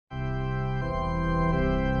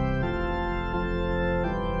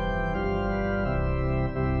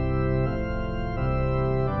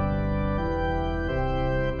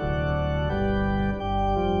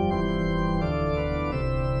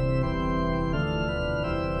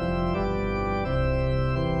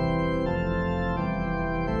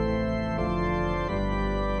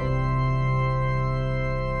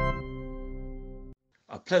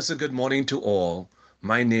Pleasant good morning to all.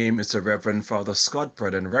 My name is the Reverend Father Scott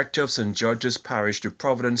Brennen, Rector of St. George's Parish to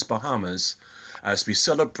Providence, Bahamas, as we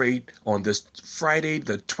celebrate on this Friday,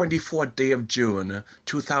 the 24th day of June,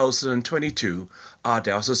 2022, our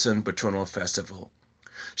Diocesan Patronal Festival.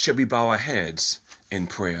 Shall we bow our heads in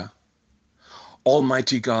prayer?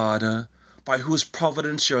 Almighty God, by whose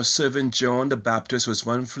providence your servant John the Baptist was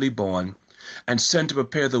wonderfully born, and sent to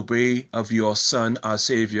prepare the way of your Son, our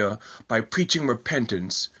Savior, by preaching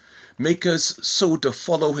repentance, make us so to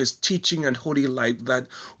follow his teaching and holy life that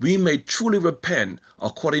we may truly repent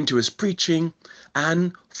according to his preaching,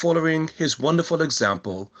 and, following his wonderful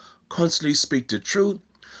example, constantly speak the truth,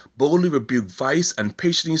 boldly rebuke vice, and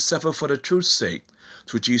patiently suffer for the truth's sake,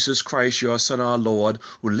 through Jesus Christ, your Son, our Lord,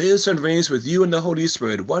 who lives and reigns with you in the Holy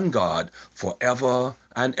Spirit, one God, forever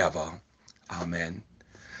and ever. Amen.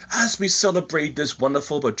 As we celebrate this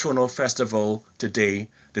wonderful patronal festival today,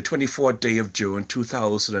 the 24th day of June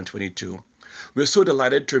 2022, we're so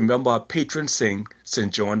delighted to remember our patron saint,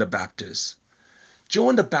 St. John the Baptist.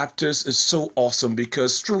 John the Baptist is so awesome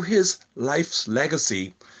because through his life's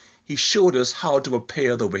legacy, he showed us how to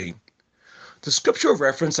prepare the way. The scriptural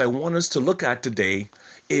reference I want us to look at today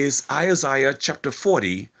is Isaiah chapter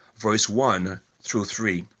 40, verse 1 through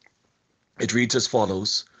 3. It reads as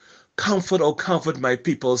follows: Comfort, O comfort my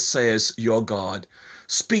people, says your God.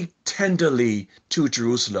 Speak tenderly to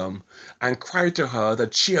Jerusalem, and cry to her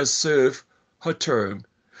that she has served her term,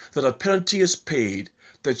 that a penalty is paid,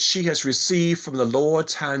 that she has received from the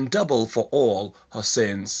Lord's hand double for all her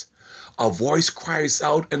sins. A voice cries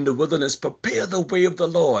out in the wilderness, prepare the way of the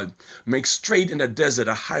Lord, make straight in the desert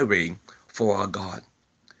a highway for our God.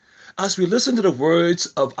 As we listen to the words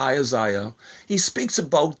of Isaiah, he speaks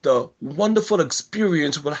about the wonderful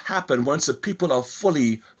experience that will happen once the people are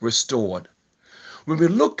fully restored. When we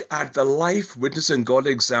look at the life, witness, and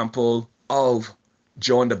godly example of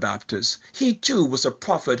John the Baptist, he too was a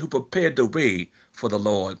prophet who prepared the way for the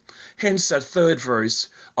Lord. Hence that third verse,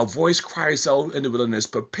 a voice cries out in the wilderness,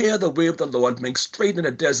 prepare the way of the Lord, make straight in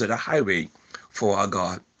the desert a highway for our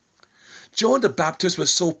God. John the Baptist was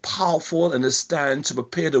so powerful in his stand to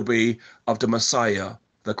prepare the way of the Messiah,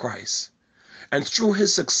 the Christ. And through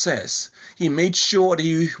his success, he made sure that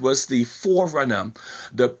he was the forerunner,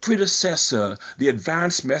 the predecessor, the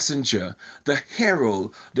advanced messenger, the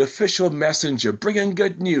herald, the official messenger, bringing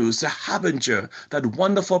good news, the harbinger, that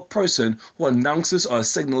wonderful person who announces or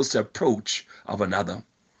signals the approach of another.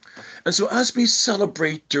 And so as we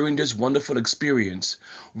celebrate during this wonderful experience,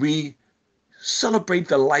 we celebrate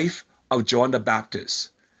the life of John the Baptist.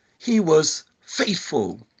 He was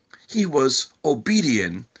faithful, he was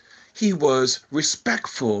obedient, he was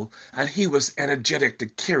respectful, and he was energetic to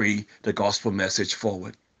carry the gospel message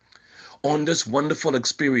forward. On this wonderful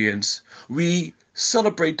experience, we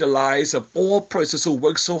celebrate the lives of all persons who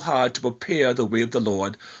work so hard to prepare the way of the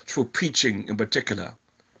Lord through preaching in particular.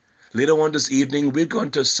 Later on this evening, we're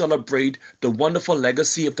going to celebrate the wonderful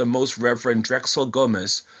legacy of the Most Reverend Drexel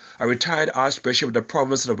Gomez, a retired Archbishop of the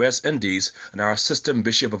Province of the West Indies and our Assistant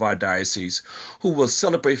Bishop of our diocese, who will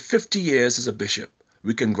celebrate 50 years as a bishop.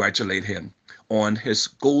 We congratulate him on his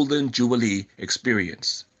Golden Jubilee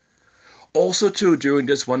experience. Also, too, during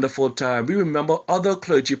this wonderful time, we remember other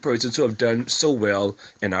clergy persons who have done so well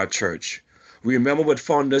in our church. We remember with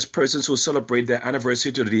fondness persons who celebrate their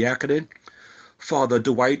anniversary to the diaconate: Father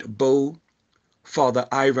Dwight Bowe, Father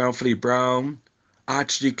I. Ramfley Brown,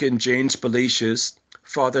 Archdeacon James Palacios,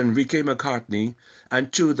 Father Enrique McCartney,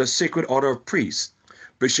 and to the Sacred Order of Priests,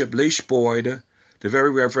 Bishop Leish Boyd, the Very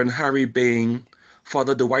Reverend Harry Bain,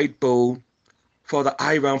 Father Dwight Bowe, Father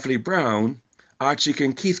I. Ramfley Brown,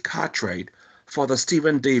 Archdeacon Keith Cartwright, Father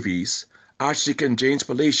Stephen Davies, Archdeacon James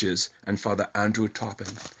Palacios, and Father Andrew Toppin.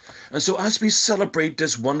 And so as we celebrate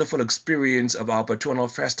this wonderful experience of our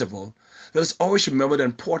patronal festival, let us always remember the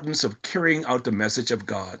importance of carrying out the message of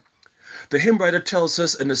God. The hymn writer tells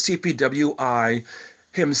us in the CPWI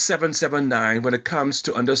hymn 779 when it comes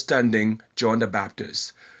to understanding John the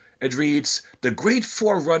Baptist. It reads, the great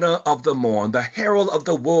forerunner of the morn, the herald of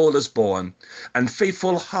the world is born, and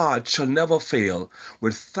faithful heart shall never fail,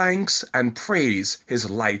 with thanks and praise his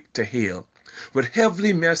light to hail. With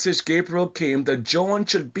heavenly message Gabriel came that John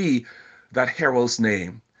should be that herald's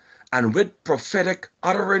name, and with prophetic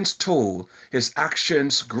utterance told his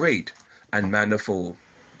actions great and manifold.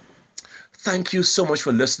 Thank you so much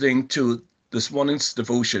for listening to this morning's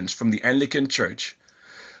devotions from the Anglican Church.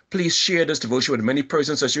 Please share this devotion with as many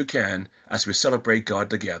persons as you can as we celebrate God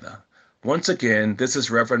together. Once again, this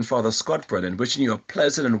is Reverend Father Scott Brennen wishing you a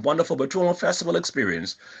pleasant and wonderful patronal festival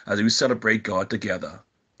experience as we celebrate God together.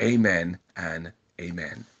 Amen and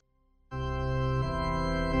amen.